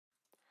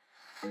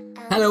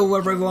Hello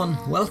everyone,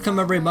 welcome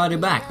everybody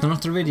back to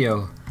another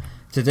video.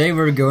 Today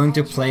we're going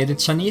to play the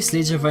Chinese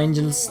League of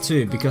Angels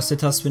 2 because it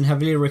has been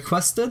heavily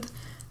requested.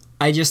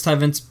 I just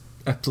haven't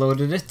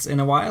uploaded it in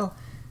a while.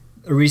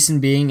 Reason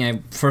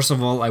being, first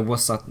of all, I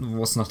was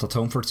not at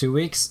home for 2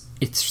 weeks.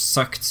 It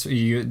sucked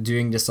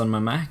doing this on my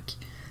Mac.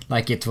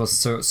 Like, it was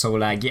so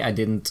laggy, I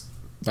didn't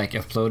like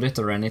upload it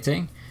or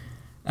anything.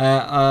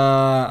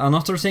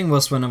 Another thing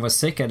was when I was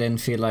sick, I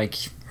didn't feel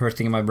like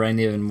hurting my brain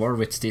even more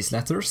with these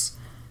letters.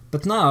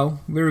 But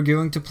now we're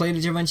going to play the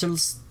League of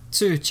Angels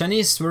 2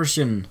 Chinese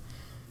version.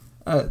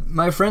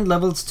 My friend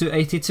leveled to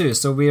 82,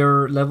 so we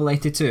are level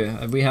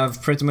 82. We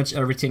have pretty much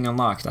everything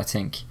unlocked, I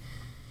think.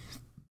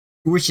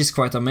 Which is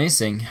quite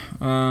amazing.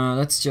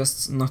 Let's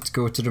just not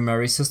go to the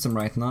Mary system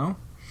right now.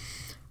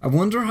 I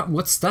wonder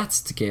what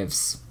stats it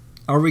gives.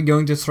 Are we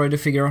going to try to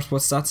figure out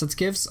what stats it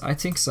gives? I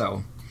think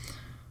so.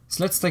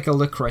 So let's take a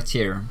look right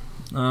here.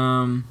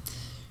 Love.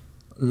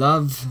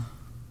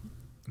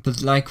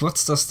 But like, what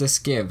does this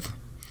give?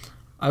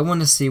 I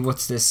want to see what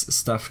this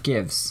stuff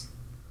gives.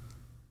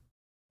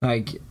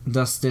 Like,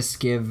 does this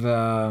give...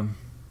 Oh,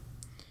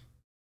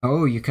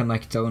 you can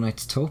like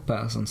donate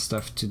topaz and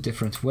stuff to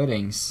different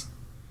weddings.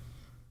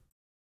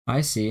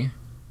 I see.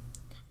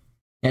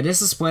 Yeah,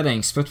 this is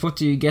weddings, but what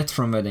do you get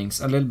from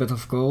weddings? A little bit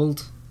of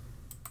gold.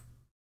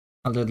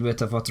 A little bit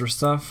of other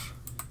stuff.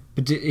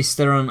 But is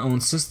there an own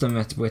system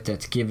with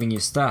it, giving you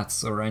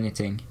stats or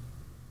anything?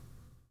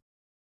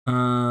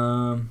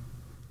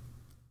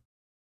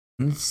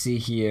 Let's see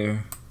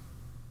here.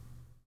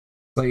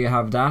 So you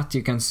have that,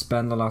 you can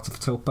spend a lot of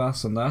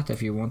topaz on that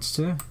if you want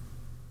to.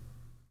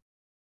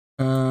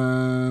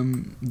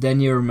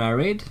 Then you're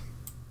married.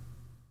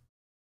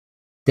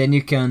 Then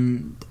you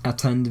can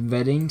attend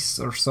weddings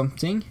or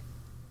something.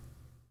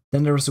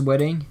 Then there's a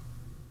wedding.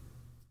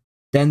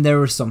 Then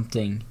there is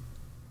something.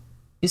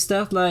 Is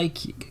that like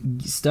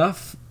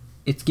stuff?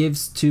 It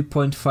gives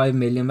 2.5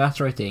 million bat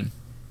rating.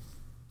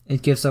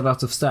 It gives a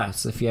lot of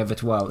stats if you have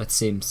it well, it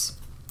seems.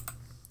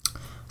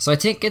 So I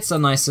think it's a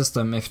nice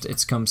system if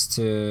it comes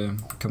to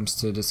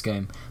this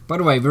game. By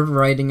the way, we're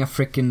riding a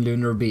freaking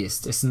lunar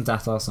beast. Isn't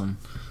that awesome?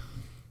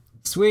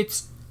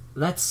 Sweet.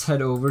 Let's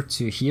head over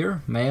to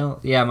here. Mail.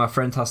 Yeah, my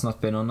friend has not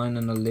been online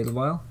in a little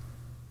while.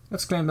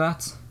 Let's claim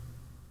that.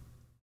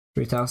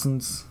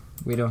 3,000.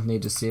 We don't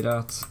need to see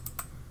that.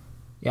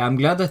 Yeah, I'm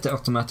glad that it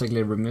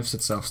automatically removes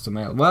itself to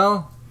mail.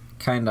 Well,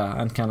 kinda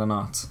and kinda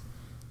not.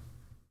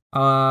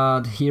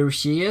 Here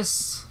she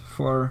is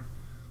for...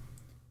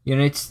 You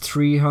need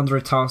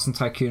 300,000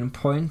 tycoon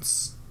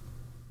points.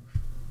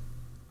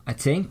 I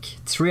think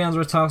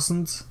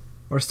 300,000,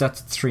 or is that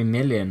 3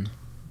 million?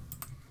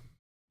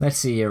 Let's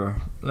see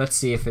here. Let's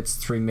see if it's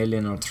 3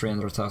 million or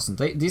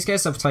 300,000. These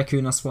guys have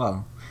tycoon as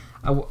well.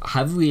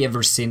 Have we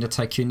ever seen the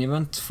tycoon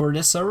event for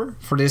this server?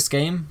 For this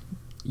game?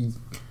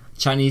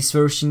 Chinese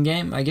version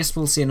game? I guess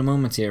we'll see in a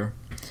moment here.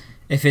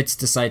 If it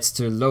decides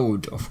to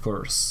load, of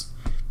course.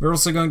 We're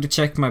also going to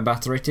check my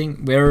bat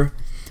rating. We're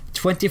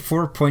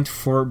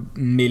 24.4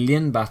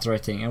 million bat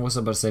rating. I was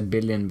about to say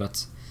billion,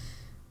 but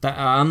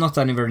I'm not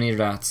anywhere near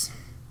that.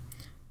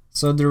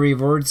 So the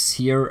rewards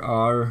here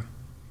are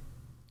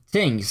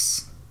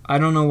things. I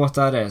don't know what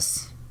that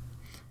is.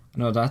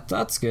 No,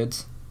 that's good.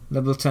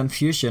 Level 10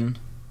 fusion.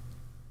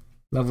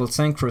 Level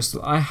 10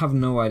 crystal. I have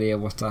no idea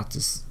what that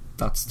is.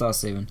 That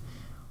does even.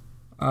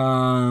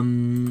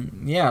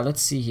 Yeah,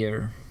 let's see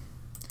here.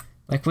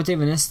 Like, what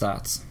even is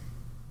that?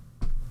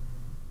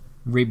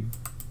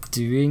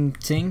 Doing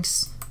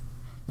things?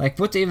 Like,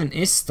 what even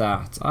is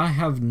that? I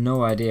have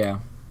no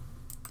idea.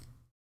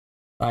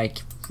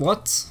 Like,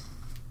 what?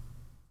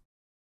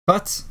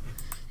 But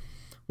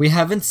we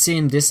haven't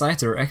seen this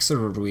either,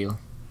 Exodus Wheel.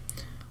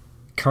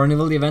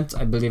 Carnival event,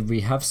 I believe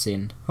we have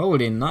seen.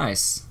 Holy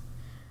nice.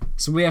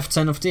 So we have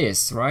 10 of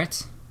these,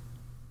 right?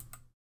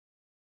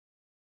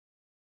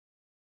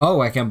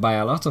 Oh, I can buy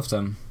a lot of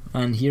them.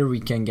 And here we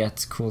can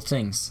get cool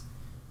things.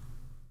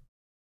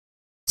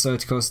 So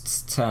it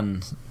costs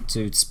 10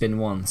 to spin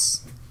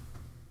once.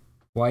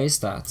 Why is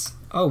that?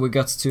 Oh, we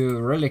got 2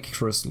 relic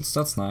crystals,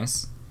 that's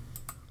nice.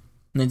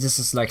 And this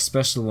is like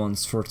special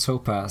ones for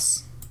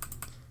topaz.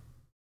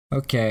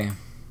 Okay.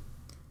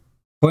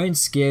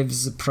 Points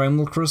gives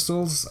primal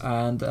crystals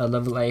and a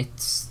level 8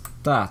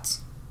 stat.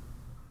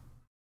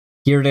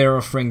 Here they're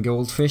offering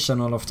goldfish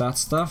and all of that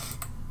stuff.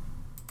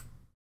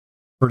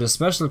 For the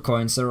special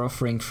coins they're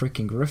offering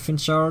freaking griffin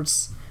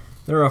shards.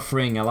 They're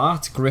offering a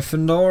lot.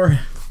 Gryffindor.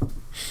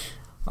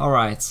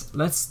 Alright,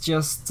 let's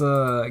just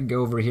go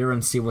over here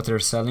and see what they're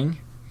selling.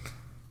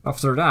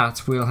 After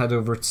that, we'll head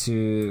over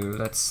to...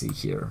 let's see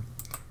here.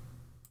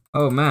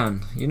 Oh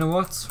man, you know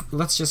what?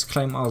 Let's just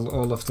claim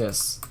all of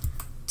this.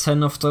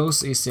 10 of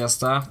those, easy as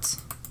that.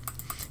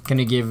 Can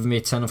you give me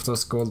 10 of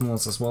those gold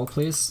ones as well,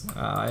 please?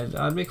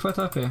 I'd be quite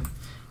happy.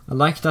 I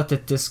like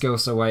that this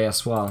goes away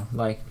as well.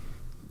 Like,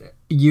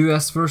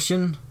 US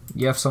version,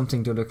 you have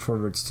something to look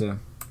forward to.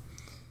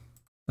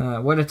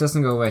 When it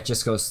doesn't go away, it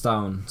just goes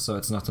down, so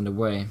it's not in the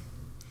way.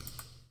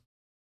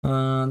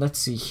 Let's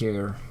see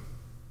here.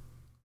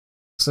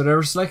 So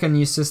there's like a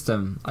new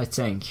system, I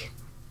think.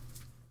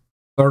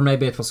 Or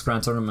maybe it was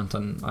Grand Tournament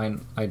and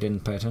I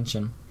didn't pay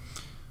attention.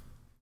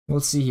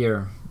 We'll see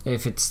here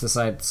if it's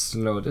decides to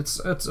load. It's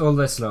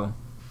always slow.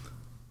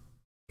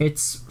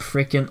 It's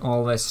freaking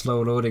always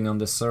slow loading on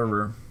this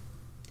server.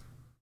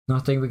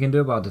 Nothing we can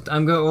do about it.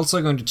 I'm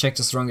also going to check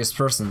the strongest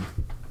person.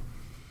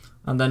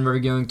 And then we're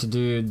going to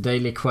do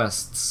daily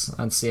quests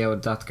and see how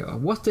that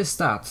goes. What is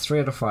that?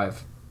 3 out of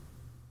 5.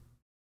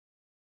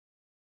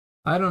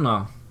 I don't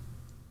know.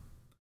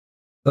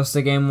 Does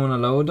the game wanna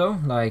load though?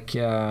 Like,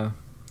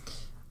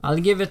 I'll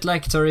give it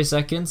like 30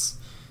 seconds.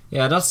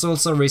 Yeah, that's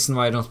also a reason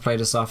why I don't play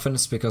this often.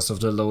 It's because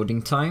of the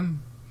loading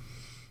time.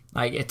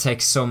 Like, it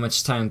takes so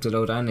much time to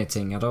load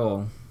anything at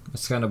all.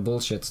 It's kind of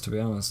bullshit, to be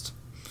honest.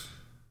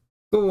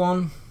 Go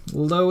on,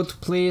 load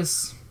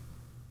please.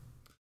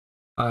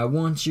 I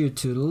want you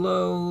to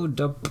load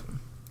up.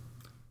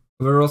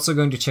 We're also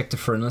going to check the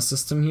furnace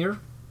system here.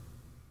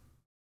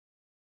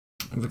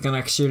 We can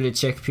actually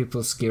check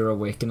people's gear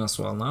awaken as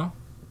well now,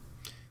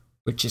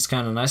 which is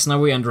kind of nice. Now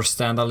we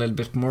understand a little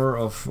bit more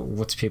of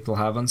what people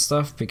have and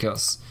stuff,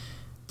 because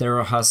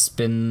there has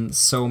been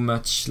so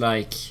much,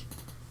 like,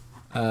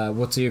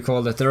 what do you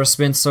call it? There has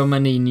been so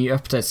many new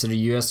updates to the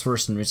US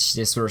version, which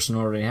this version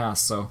already has,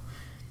 so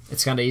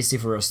it's kind of easy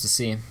for us to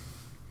see.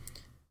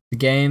 The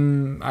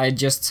game, I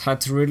just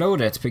had to reload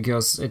it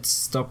because it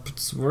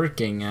stopped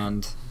working,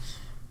 and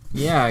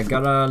yeah,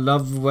 gotta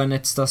love when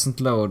it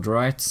doesn't load,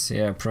 right?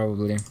 Yeah,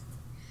 probably.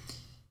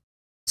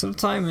 So the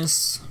time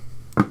is...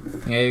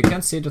 yeah, you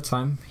can see the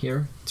time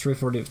here,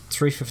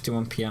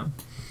 3:51 PM.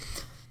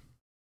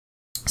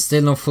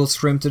 Still no full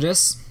screen to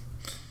this.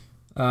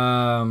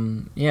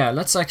 Yeah,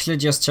 let's actually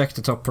just check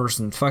the top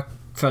person.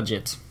 Fudge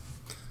it.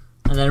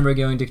 And then we're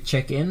going to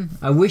check in.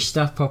 I wish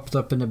that popped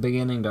up in the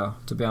beginning though,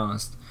 to be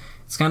honest.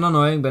 It's kind of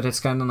annoying, but it's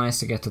kind of nice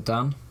to get it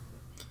done.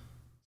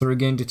 So we're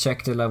going to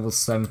check the level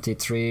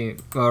 73,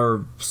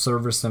 or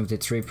server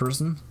 73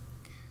 person.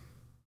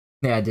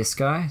 Yeah, this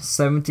guy.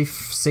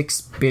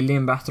 76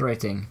 billion battle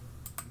rating.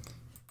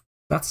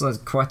 That's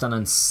quite an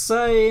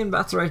insane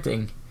battle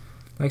rating.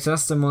 Like,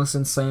 that's the most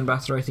insane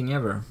battle rating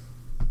ever.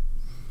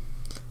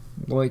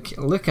 Like,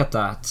 look at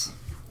that.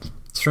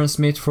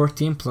 Transmute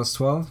 14 plus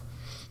 12.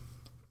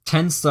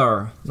 10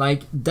 star.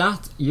 Like,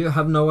 that, you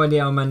have no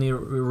idea how many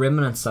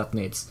remnants that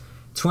needs.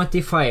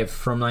 25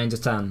 from 9 to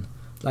 10.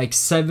 Like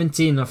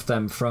 17 of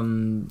them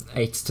from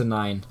 8 to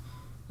 9.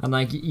 And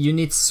like, you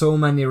need so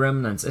many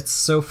remnants. It's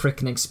so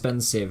freaking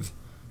expensive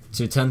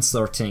to 10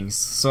 star things.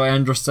 So I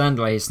understand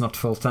why he's not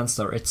full 10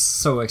 star. It's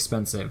so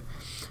expensive.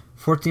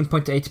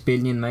 14.8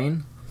 billion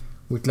main.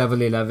 With level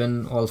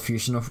 11 all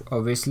fusion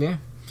obviously.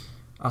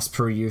 As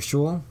per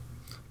usual.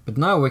 But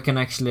now we can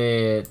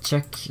actually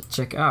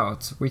check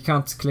out. We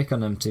can't click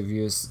on him to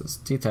view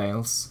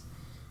details.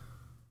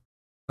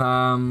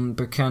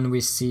 But can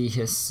we see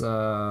his...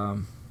 yeah,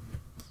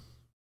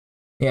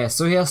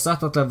 so he has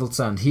that at level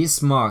 10.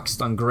 He's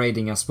marked on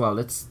grading as well.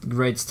 It's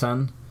grade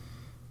 10,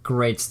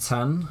 grade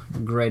 10,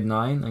 grade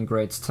 9, and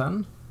grade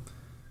 10.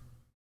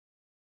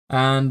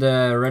 And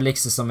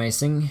relics is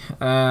amazing.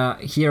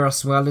 Here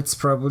as well, it's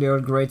probably all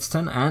grade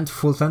 10 and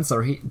full 10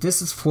 star.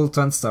 This is full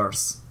 10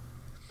 stars.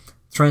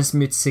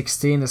 Transmute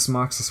 16 is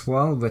marks as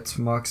well with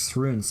marks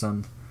runes,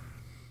 and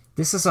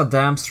this is a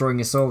damn strong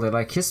Isolde.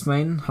 Like, his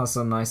main has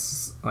a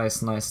nice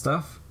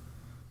stuff.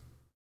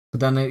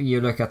 But then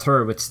you look at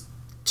her with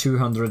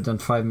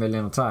 205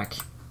 million attack.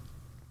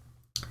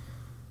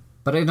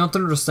 But I don't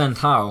understand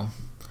how.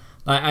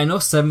 Like, I know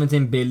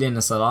 17 billion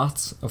is a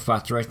lot of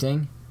battle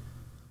rating,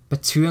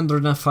 but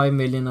 205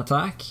 million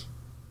attack?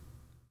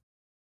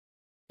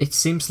 It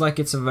seems like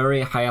it's a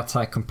very high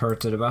attack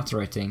compared to the battle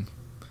rating.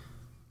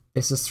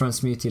 This is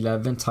Transmute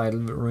 11 Tidal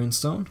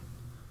Runestone,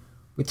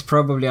 with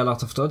probably a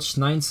lot of dodge.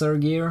 9 star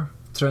gear,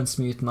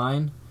 Transmute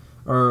 9,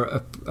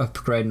 or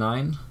upgrade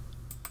 9.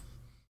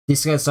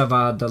 These guys have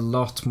had a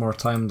lot more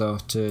time though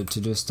to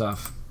do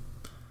stuff.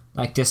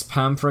 Like this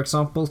Pam, for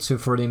example,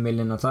 240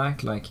 million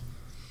attack. Like,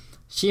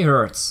 she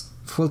hurts.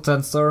 Full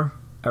 10 star,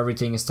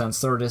 everything is 10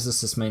 star. This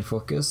is his main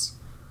focus.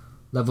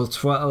 Level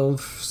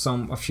 12,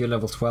 a few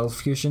level 12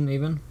 fusion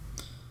even.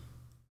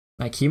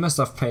 Like, he must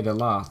have paid a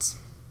lot.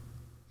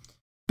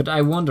 But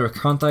I wonder,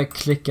 can't I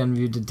click and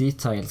view the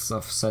details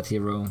of said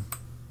hero?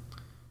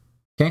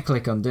 Can't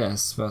click on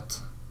this,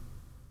 but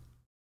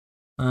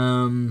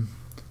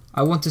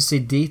I want to see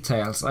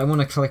details. I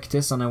want to click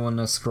this and I want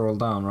to scroll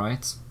down,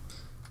 right?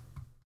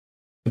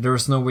 But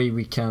there's no way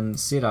we can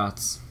see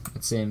that,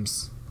 it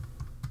seems.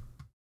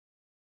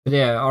 But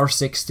yeah,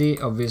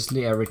 R60,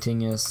 obviously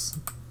everything is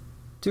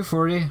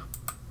 240.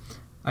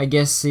 I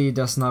guess he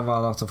doesn't have a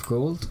lot of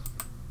gold.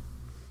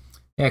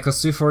 Yeah,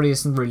 because 240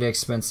 isn't really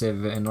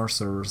expensive in our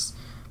servers.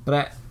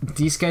 But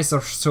these guys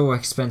are so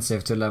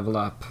expensive to level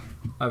up.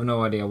 I have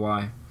no idea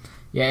why.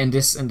 Yeah, in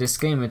this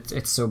game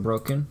it's so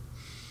broken.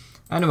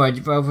 Anyway,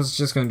 I was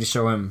just going to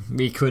show him.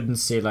 We couldn't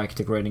see like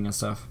the grading and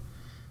stuff.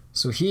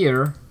 So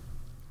here,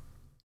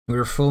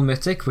 we're full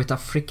mythic with a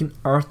freaking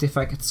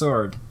artifact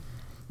sword.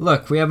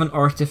 Look, we have an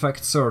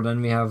artifact sword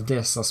and we have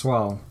this as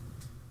well.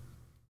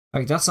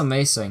 Like, that's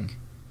amazing.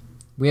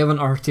 We have an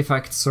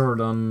artifact sword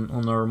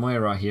on our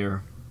Moira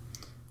here.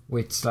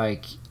 With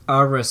like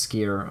Ares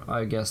gear,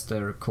 I guess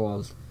they're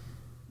called.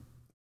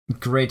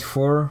 Grade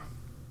 4,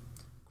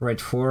 Grade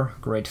 4,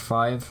 Grade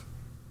 5.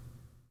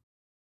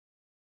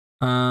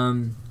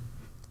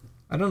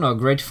 I don't know,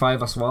 Grade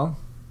 5 as well.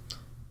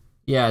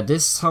 Yeah,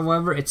 this,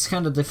 however, it's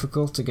kind of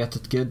difficult to get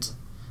it good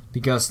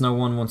because no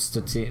one wants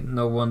to team.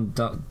 No one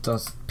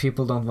does.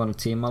 People don't want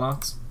to team a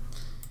lot.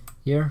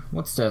 Here,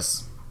 what's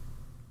this?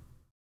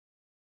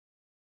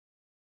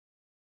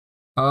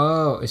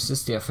 Oh, is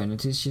this the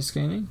affinities she's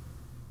gaining?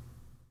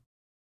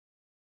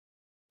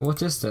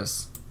 What is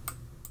this?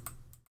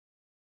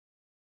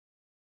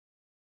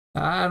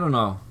 I don't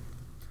know.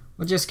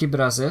 We'll just keep it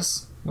as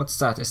is. What's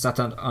that? Is that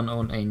an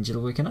unknown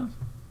angel we can have?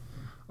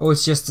 Oh,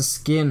 it's just the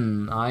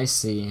skin. I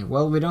see.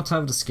 Well, we don't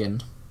have the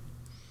skin.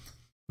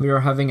 We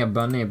are having a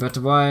bunny, but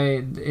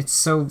why? It's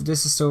so.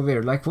 This is so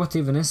weird. Like, what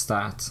even is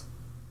that?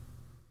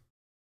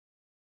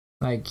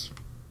 Like,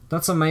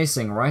 that's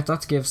amazing, right?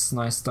 That gives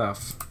nice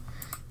stuff.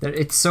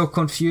 It's so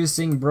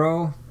confusing,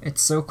 bro.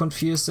 It's so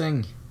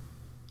confusing.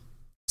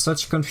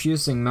 Such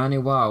confusing, Manny.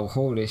 Wow,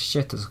 holy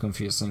shit, it's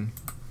confusing.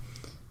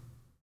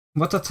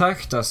 What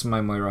attack does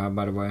my Moira have,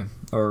 by the way?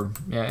 Or,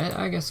 yeah,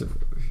 I guess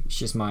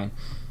she's mine.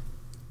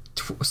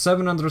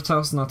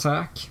 700,000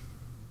 attack.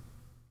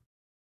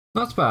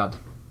 Not bad.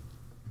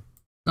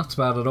 Not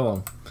bad at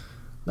all.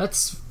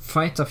 Let's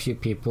fight a few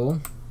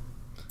people.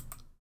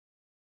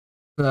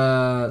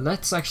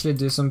 Let's actually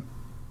do some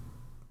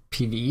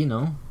PvE,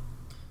 no?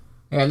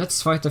 Yeah,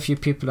 let's fight a few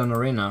people in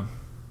arena.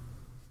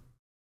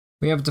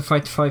 We have to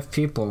fight 5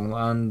 people,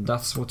 and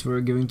that's what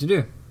we're going to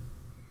do.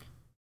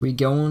 We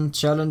go and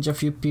challenge a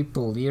few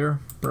people here,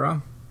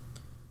 bruh.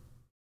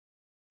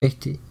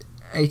 80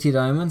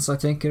 diamonds, I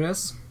think it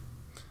is.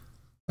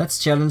 Let's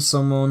challenge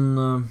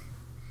someone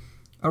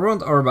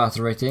around our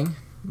battle rating.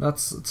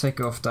 Let's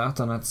take off that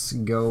and let's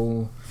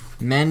go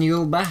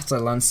manual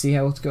battle and see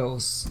how it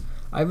goes.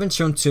 I haven't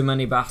shown too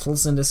many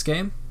battles in this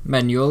game,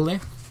 manually.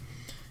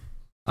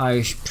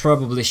 I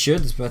probably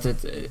should, but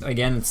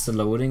again, it's the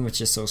loading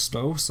which is so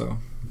slow, so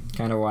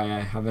kind of why I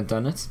haven't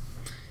done it.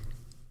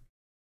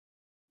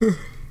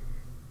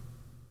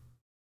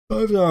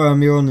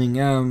 I'm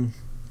yawning.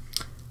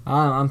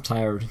 I'm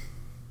tired,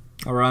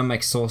 or I'm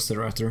exhausted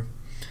rather.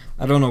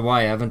 I don't know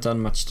why I haven't done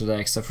much today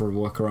except for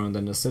walk around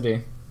in the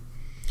city.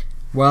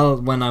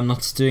 Well, when I'm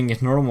not doing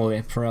it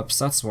normally, perhaps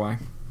that's why.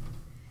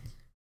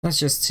 Let's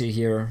just see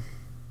here.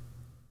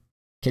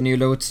 Can you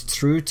load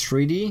through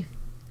 3D?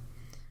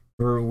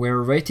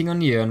 We're waiting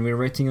on you, and we're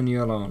waiting on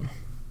you alone.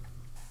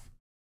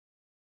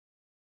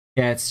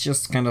 Yeah, it's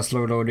just kind of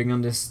slow loading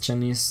on this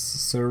Chinese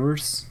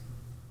servers.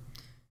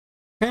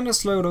 Kind of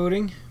slow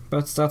loading,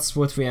 but that's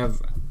what we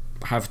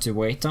have to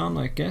wait on,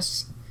 I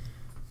guess.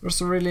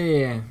 There's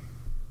really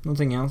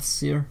nothing else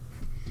here.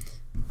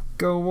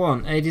 Go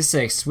on,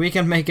 86. We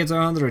can make it to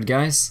 100,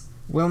 guys.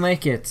 We'll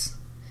make it.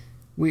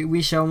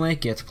 We shall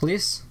make it,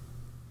 please.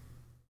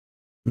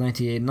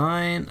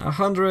 98.9,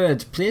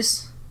 100,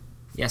 please.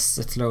 Yes,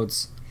 it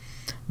loads.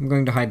 I'm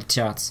going to hide the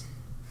chat.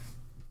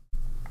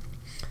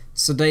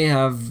 So they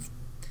have...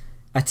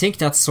 I think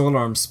that's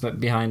Solarms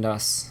behind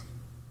us.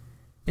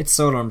 It's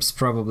Solarms,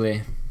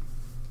 probably.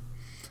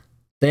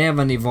 They have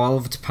an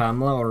evolved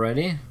Pamela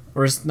already.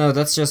 Or is... No,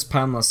 that's just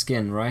Pamela's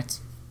skin, right?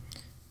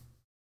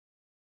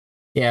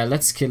 Yeah,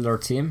 let's kill our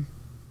team.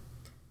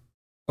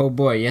 Oh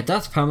boy, yeah,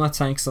 that Pamela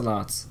tanks a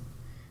lot.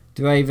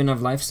 Do I even have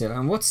lifesteal?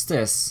 And what's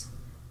this?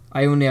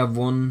 I only have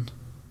one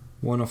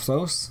of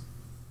those.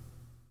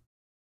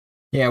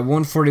 Yeah,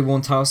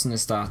 141,000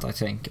 is that, I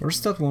think. Or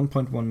is that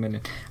 1.1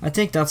 million? I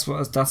think that's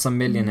a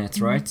million hit,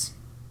 right?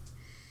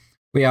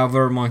 We have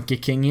our Monkey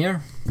King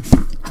here.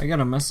 I got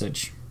a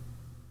message.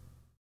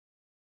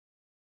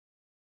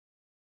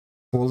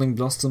 Falling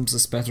Blossoms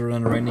is better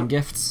than Raining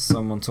Gifts,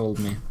 someone told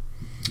me.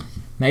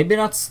 Maybe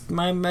that's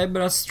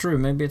true,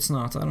 maybe it's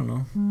not, I don't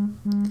know.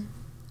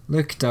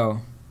 Look though.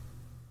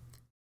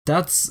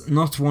 That's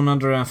not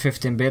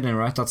 115 billion,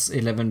 right? That's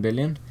 11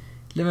 billion.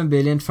 11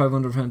 billion,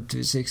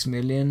 526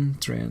 million,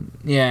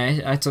 yeah,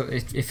 I thought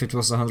if it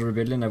was 100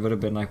 billion, I would have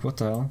been like, what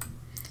the hell?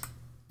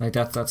 Like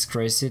that's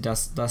crazy,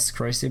 that's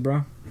crazy,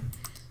 bro.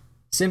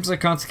 Seems I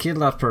can't kill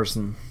that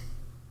person.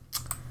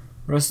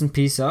 Rest in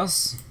peace,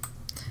 us.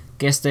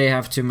 Guess they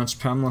have too much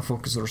Pamela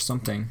focus or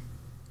something.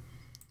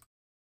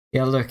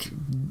 Yeah, look,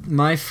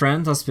 my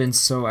friend has been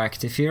so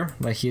active here.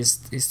 Like, he's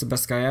the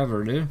best guy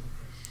ever, dude.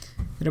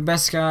 You're the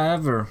best guy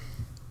ever.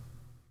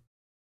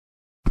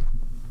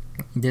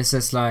 This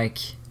is like...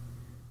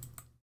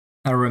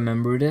 I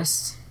remember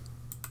this.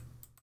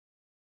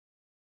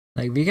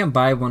 Like, we can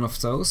buy one of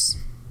those.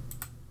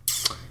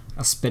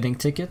 A speeding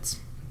ticket.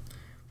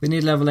 We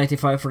need level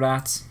 85 for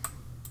that.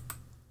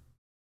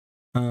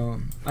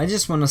 I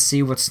just want to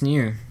see what's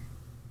new.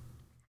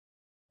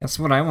 That's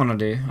what I want to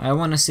do. I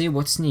want to see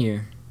what's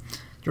new.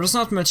 There's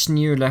not much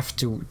new left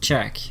to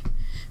check.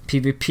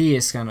 PvP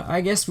is kind of...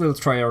 I guess we'll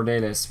try our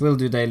dailies. We'll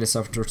do dailies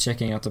after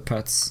checking out the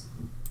pets.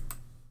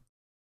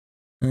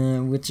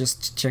 We'll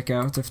just check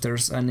out if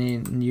there's any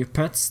new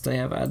pets they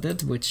have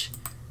added, which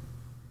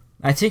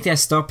I think I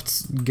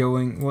stopped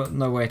going. What?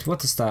 No, wait,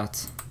 what is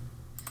that?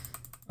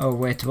 Oh,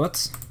 wait,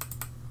 what?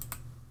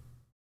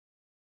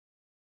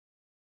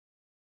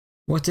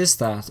 What is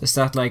that? Is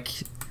that like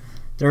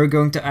they're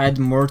going to add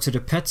more to the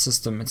pet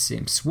system, it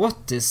seems?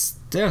 What is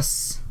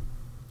this?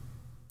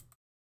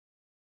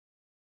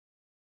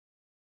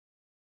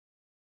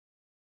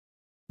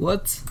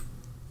 What?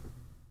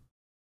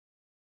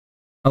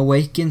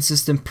 Awaken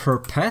system per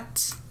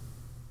pet?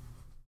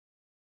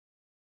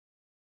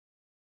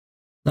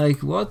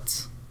 Like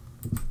what?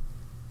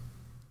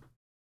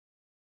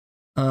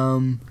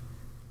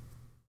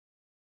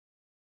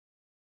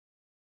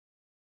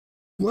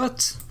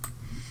 What?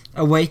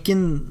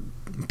 Awaken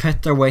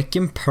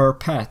per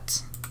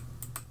pet.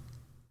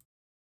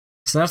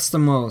 So that's the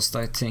most,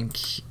 I think.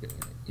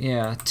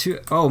 Yeah,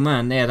 oh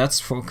man, yeah,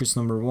 that's focus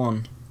number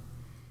 1.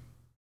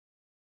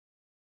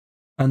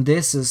 And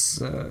this is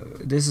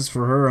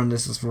for her, and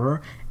this is for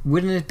her.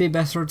 Wouldn't it be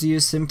better to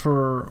use him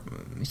for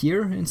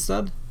here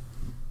instead?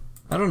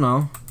 I don't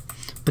know.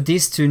 But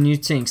these two new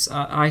things,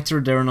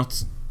 either they're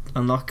not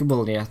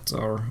unlockable yet,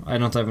 or I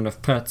don't have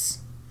enough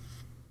pets.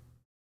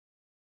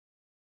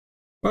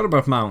 What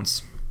about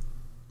mounts?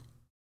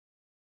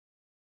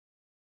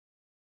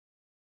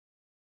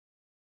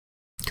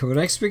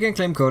 Codex, we can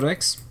claim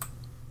Codex.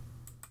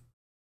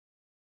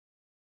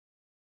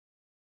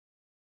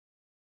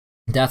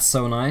 That's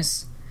so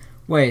nice.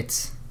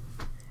 Wait,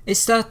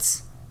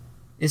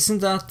 isn't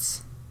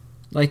that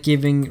like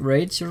giving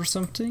rage or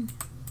something?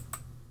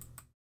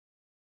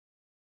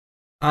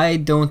 I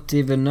don't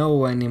even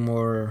know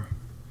anymore.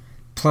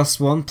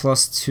 +1,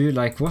 +2,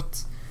 like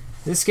what?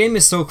 This game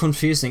is so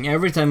confusing.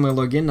 Every time I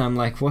log in, I'm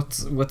like,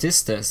 what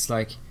is this?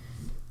 Like,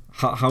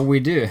 how we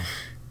do?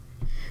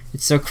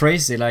 It's so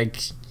crazy.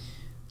 Like,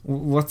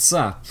 what's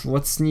up?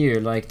 What's new?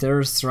 Like,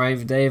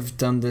 they've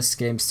done this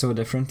game so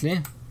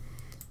differently.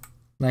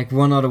 Like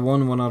 1 out of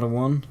 1, 1 out of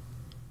 1.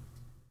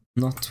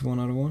 Not 1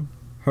 out of 1.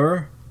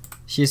 Her,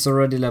 she's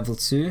already level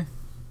 2.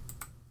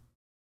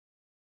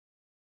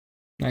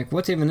 Like,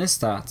 what even is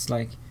that?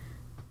 Like,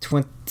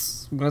 what?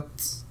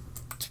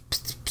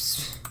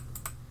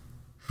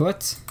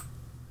 What?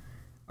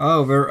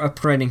 Oh, we're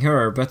upgrading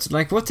her, but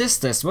like, what is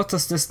this? What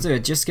does this do?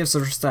 It just gives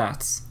her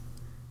stats.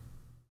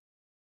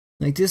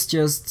 Like, this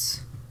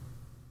just...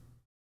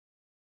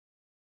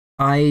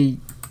 I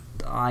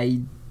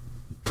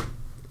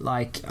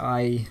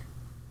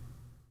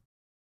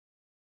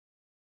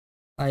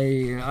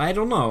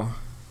don't know.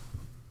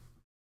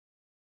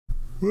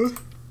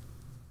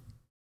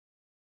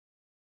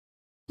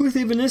 What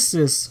even is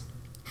this?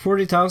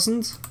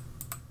 40,000?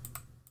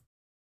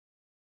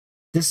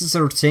 This is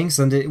our things,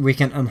 and we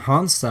can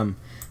enhance them.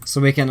 So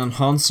we can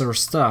enhance our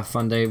stuff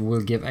and they will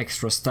give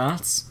extra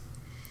stats.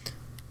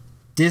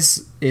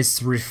 This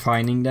is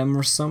refining them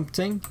or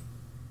something.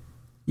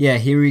 Yeah,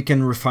 here you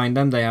can refine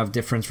them. They have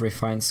different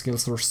refine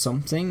skills or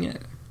something.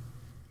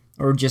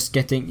 Or just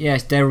getting, yeah,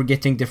 they were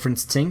getting different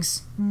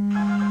things.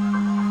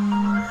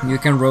 You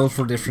can roll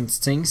for different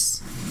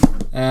things.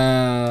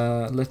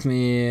 Let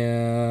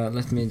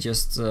me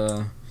just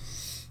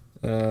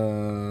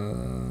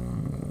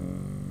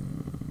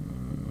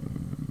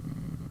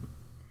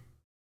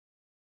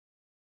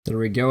there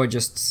we go. I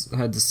just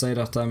had to say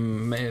that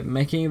I'm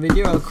making a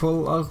video. I'll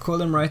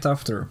call him right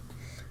after.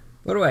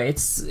 By the way,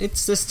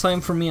 it's this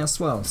time for me as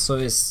well. So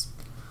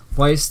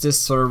why is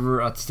this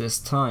server at this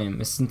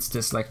time? Isn't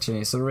this like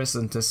Chinese server?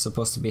 Isn't this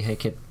supposed to be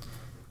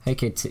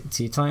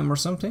HKT time or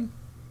something?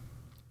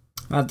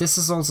 This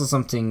is also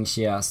something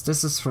she asked.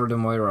 This is for the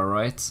Moira,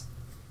 right?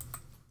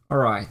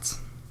 Alright.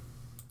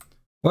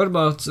 What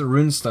about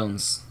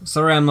runestones?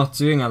 Sorry, I'm not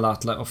doing a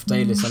lot of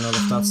dailies and all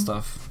of that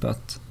stuff,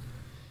 but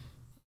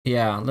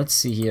yeah, let's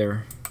see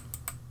here.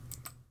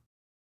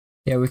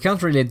 Yeah, we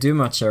can't really do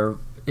much here.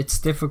 It's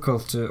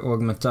difficult to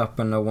augment up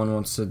and no one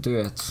wants to do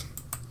it.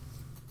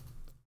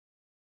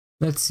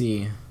 Let's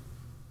see.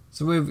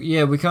 So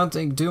we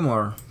can't do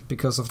more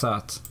because of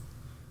that.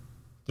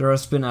 There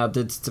has been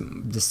added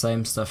the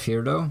same stuff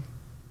here though.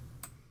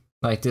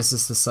 Like this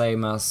is the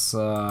same as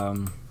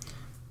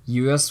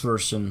US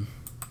version.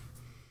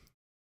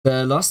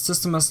 The last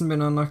system hasn't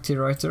been unlocked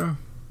here, Ryder.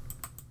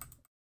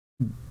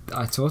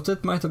 I thought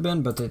it might have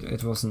been, but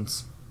it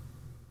wasn't.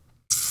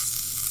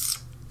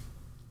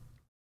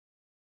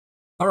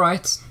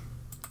 Alright.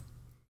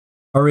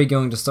 Are we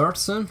going to start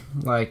soon?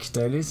 Like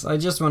dailies? I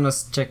just want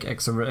to check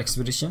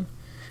Expedition.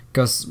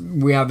 Because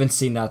we haven't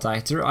seen that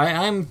either.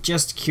 I'm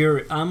just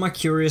curious. I'm a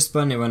curious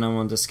bunny when I'm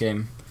on this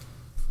game.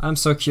 I'm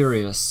so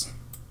curious.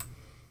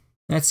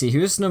 Let's see,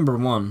 who's number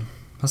 1?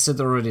 Has it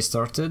already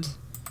started?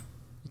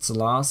 It's a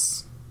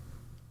loss.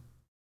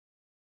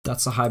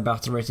 That's a high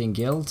battle rating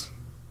guild.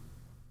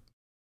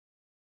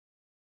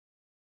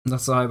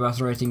 That's a high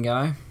battle rating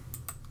guy.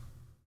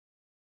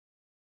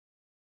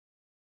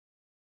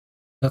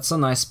 That's a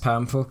nice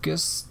PAM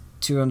focus.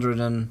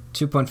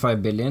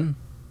 2.5 billion.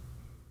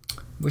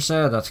 Wish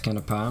I had that kind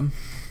of PAM.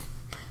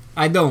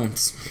 I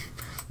don't.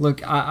 Look,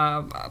 do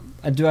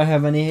I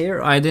have any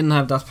here? I didn't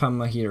have that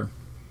Pamma here.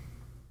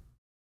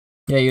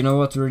 Yeah, you know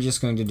what? We're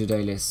just going to do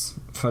dailies.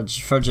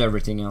 Fudge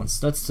everything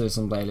else. Let's do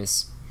some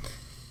dailies.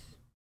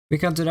 We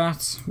can do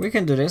that. We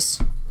can do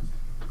this.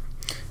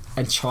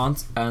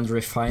 Enchant and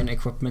refine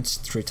equipment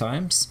 3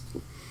 times.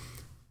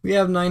 We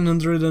have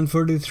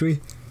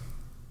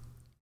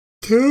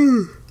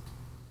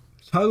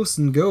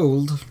 943,000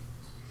 gold.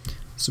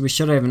 So we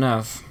should have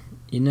enough.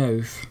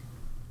 We're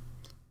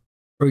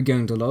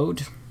going to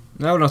load.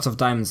 Now a lot of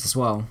diamonds as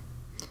well.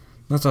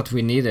 Not that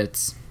we need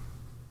it.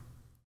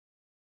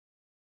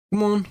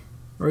 Come on,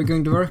 are we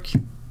going to work?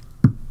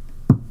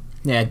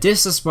 Yeah,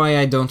 this is why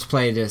I don't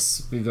play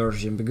this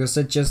version, because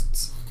it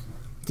just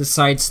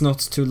decides not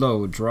to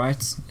load,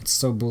 right? It's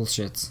so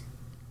bullshit.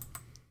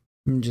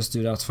 Let me just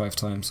do that 5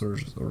 times or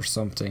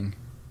something.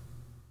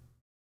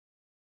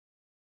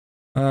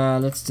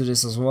 Let's do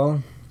this as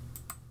well.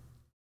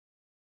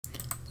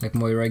 Like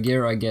Moira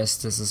gear, I guess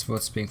this is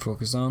what's being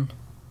focused on.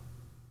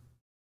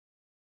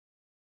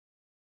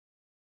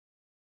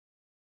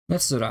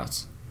 Let's do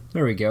that.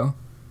 There we go.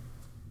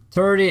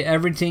 30,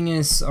 everything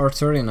is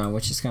R30 now,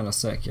 which is kind of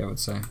sick, I would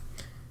say.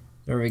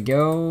 There we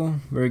go.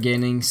 We're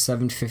gaining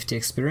 750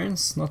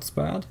 experience, not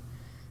bad.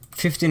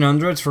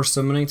 1500 for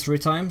summoning 3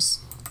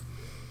 times.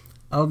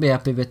 I'll be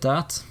happy with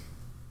that.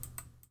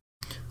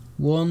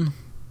 1.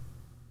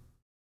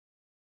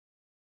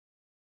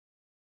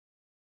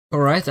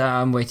 Alright,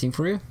 I'm waiting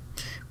for you.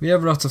 We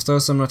have a lot of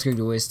those, I'm not going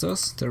to waste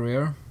those. There we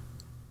are.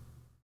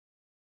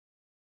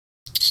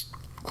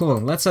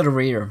 Cool, let's head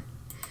over here.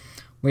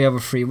 We have a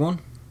free one.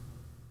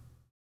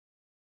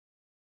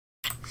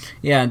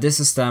 Yeah, this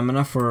is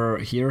stamina for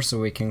here, so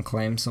we can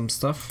claim some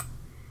stuff.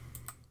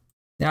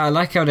 Yeah, I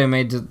like how they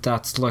made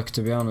that look,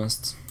 to be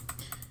honest.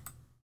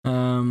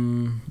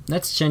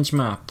 Let's change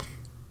map.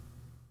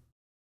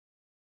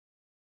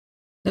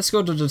 Let's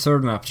go to the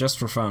 3rd map, just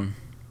for fun.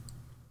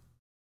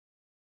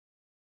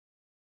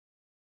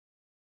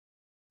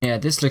 Yeah,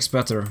 this looks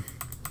better.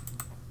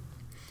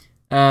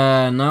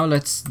 Now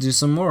let's do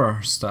some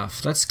more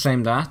stuff. Let's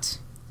claim that.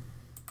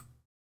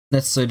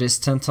 Let's do this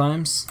 10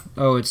 times.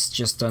 Oh, it's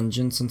just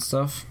dungeons and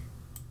stuff.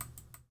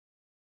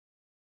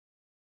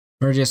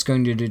 We're just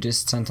going to do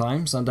this 10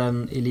 times and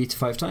then elite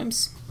 5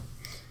 times.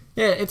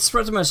 Yeah, it's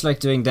pretty much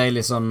like doing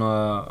dailies on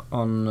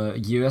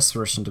US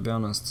version, to be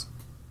honest.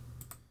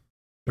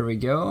 There we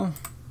go.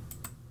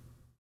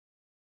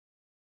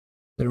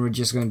 Then we're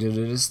just going to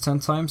do this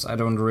 10 times. I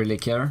don't really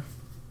care.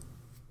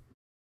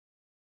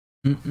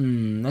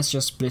 Let's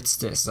just blitz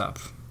this up.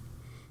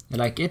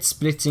 Like, it's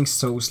splitting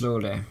so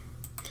slowly.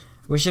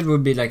 Wish it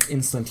would be like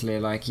instantly,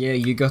 like, yeah,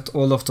 you got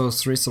all of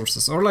those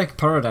resources. Or like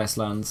Paradise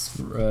Lands,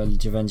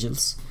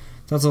 Evangels.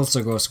 That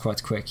also goes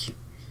quite quick.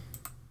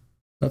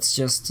 Let's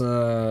just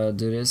do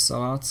this a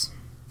lot.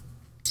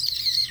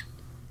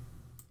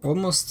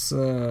 Almost,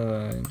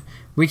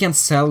 we can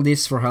sell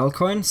these for hell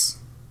coins.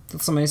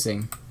 That's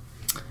amazing.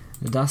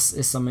 That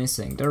is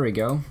amazing. There we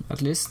go,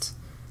 at least.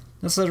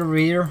 Let's head over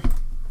here.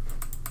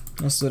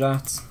 Let's do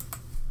that.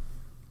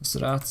 Let's do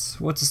that.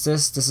 What is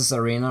this? This is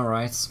arena,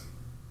 right?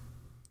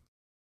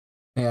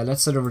 Yeah,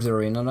 let's head over to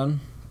arena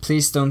then.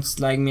 Please don't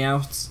lag me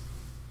out.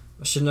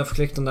 I shouldn't have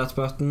clicked on that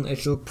button.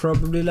 It'll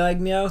probably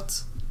lag me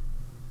out.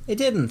 It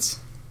didn't.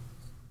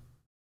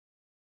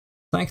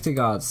 Thank the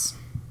gods.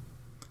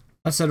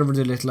 Let's head over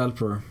to Little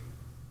Helper.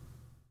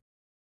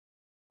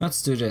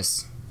 Let's do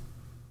this.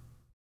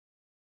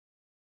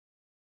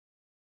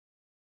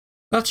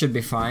 That should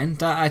be fine.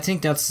 I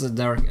think that's the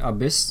Dark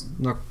Abyss.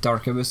 Not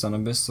Dark Abyss and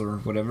Abyss or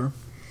whatever.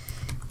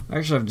 I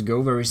actually have to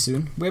go very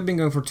soon. We've been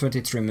going for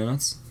 23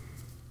 minutes.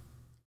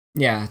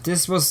 Yeah,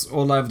 this was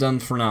all I've done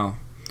for now.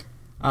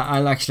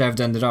 I'll actually have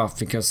to end it off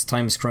because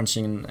time is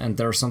crunching and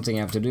there's something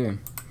I have to do.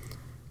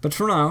 But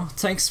for now,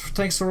 thanks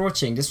for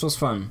watching. This was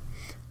fun.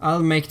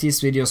 I'll make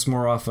these videos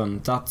more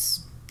often.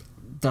 That's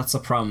a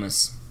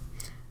promise.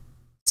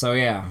 So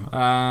yeah,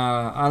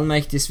 I'll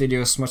make these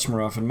videos much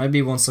more often.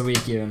 Maybe once a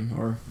week even,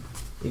 or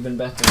even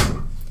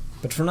better.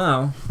 But for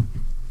now,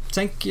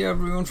 thank you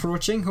everyone for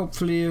watching.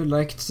 Hopefully you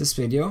liked this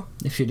video.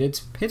 If you did,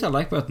 hit that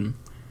like button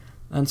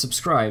and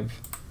subscribe.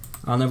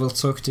 And I will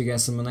talk to you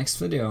guys in my next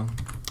video.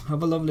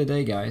 Have a lovely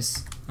day,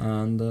 guys,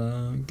 and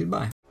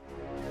goodbye.